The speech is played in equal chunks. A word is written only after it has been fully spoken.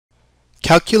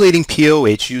calculating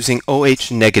pOH using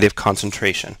OH negative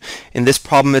concentration. In this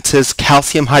problem it says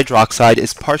calcium hydroxide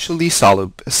is partially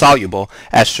soluble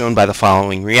as shown by the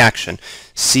following reaction.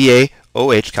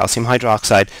 CaOH, calcium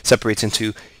hydroxide, separates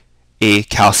into a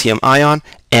calcium ion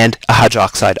and a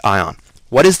hydroxide ion.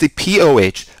 What is the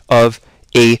pOH of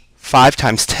a 5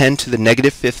 times 10 to the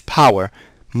negative 5th power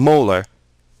molar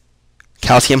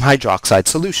calcium hydroxide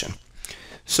solution?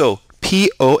 So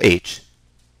pOH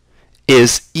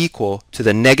is equal to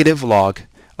the negative log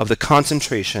of the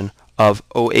concentration of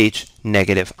OH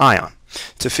negative ion.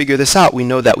 To figure this out, we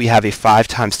know that we have a 5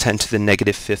 times 10 to the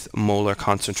negative 5th molar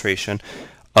concentration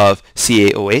of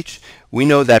CaOH. We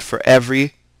know that for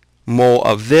every mole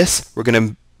of this, we're going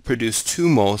to produce 2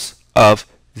 moles of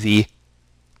the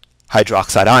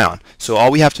hydroxide ion. So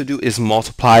all we have to do is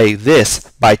multiply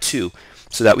this by 2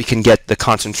 so that we can get the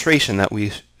concentration that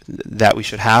we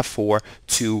should have for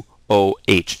 2OH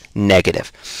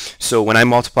negative. So when I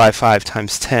multiply 5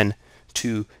 times 10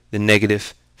 to the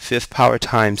negative 5th power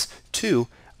times 2,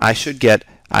 I should get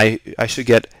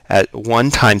at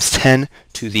 1 times 10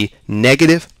 to the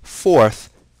negative 4th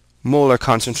molar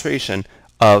concentration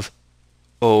of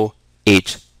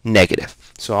OH negative.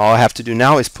 So all I have to do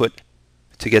now is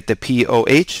to get the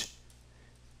pOH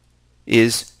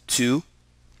is to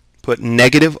put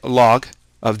negative log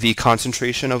of the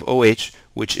concentration of OH,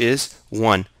 which is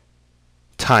 1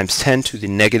 times 10 to the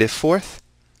negative 4th,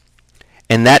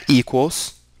 and that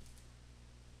equals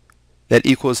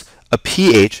a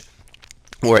pH,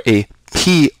 or a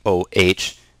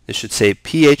pOH. This should say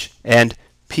pH and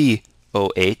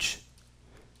pOH,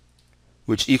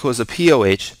 which equals a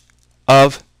pOH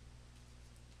of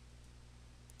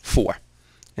 4.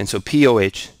 And so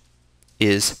pOH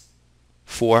is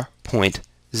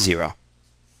 4.0.